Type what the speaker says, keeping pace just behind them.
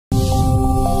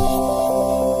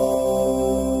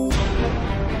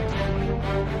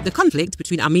The conflict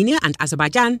between Armenia and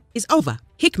Azerbaijan is over.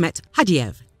 Hikmet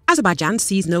Hajiyev. Azerbaijan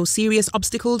sees no serious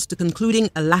obstacles to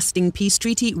concluding a lasting peace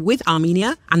treaty with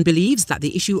Armenia and believes that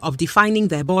the issue of defining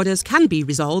their borders can be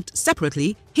resolved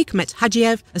separately. Hikmet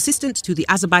Hajiyev, assistant to the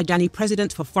Azerbaijani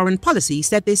President for Foreign Policy,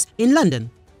 said this in London.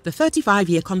 The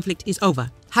 35-year conflict is over,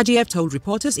 Hajiyev told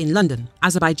reporters in London.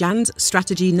 Azerbaijan's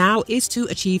strategy now is to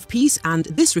achieve peace, and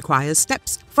this requires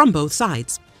steps from both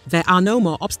sides. There are no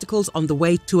more obstacles on the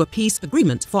way to a peace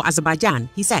agreement for Azerbaijan,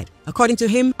 he said. According to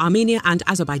him, Armenia and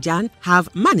Azerbaijan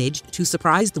have managed to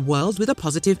surprise the world with a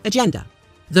positive agenda.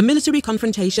 The military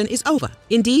confrontation is over.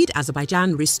 Indeed,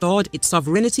 Azerbaijan restored its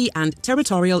sovereignty and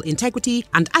territorial integrity,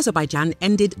 and Azerbaijan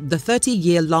ended the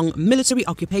 30-year-long military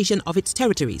occupation of its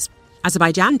territories.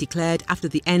 Azerbaijan declared after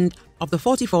the end of the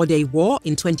 44-day war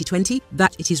in 2020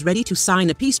 that it is ready to sign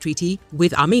a peace treaty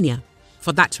with Armenia.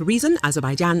 For that reason,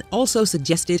 Azerbaijan also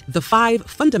suggested the 5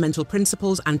 fundamental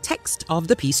principles and text of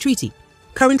the peace treaty.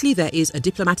 Currently, there is a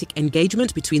diplomatic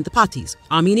engagement between the parties,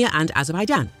 Armenia and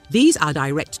Azerbaijan. These are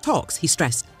direct talks, he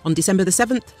stressed. On December the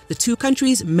 7th, the two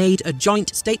countries made a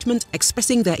joint statement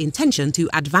expressing their intention to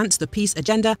advance the peace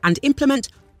agenda and implement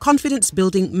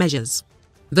confidence-building measures.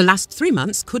 The last 3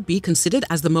 months could be considered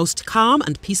as the most calm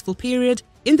and peaceful period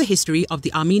in the history of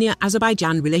the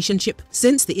Armenia-Azerbaijan relationship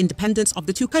since the independence of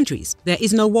the two countries. There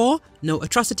is no war, no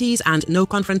atrocities, and no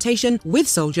confrontation, with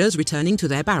soldiers returning to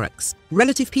their barracks.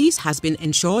 Relative peace has been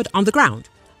ensured on the ground.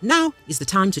 Now is the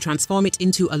time to transform it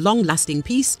into a long-lasting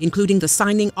peace, including the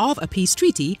signing of a peace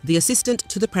treaty, the assistant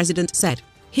to the president said.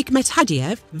 Hikmet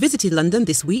Hajiyev visited London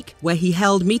this week, where he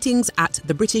held meetings at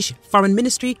the British Foreign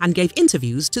Ministry and gave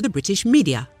interviews to the British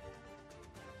media.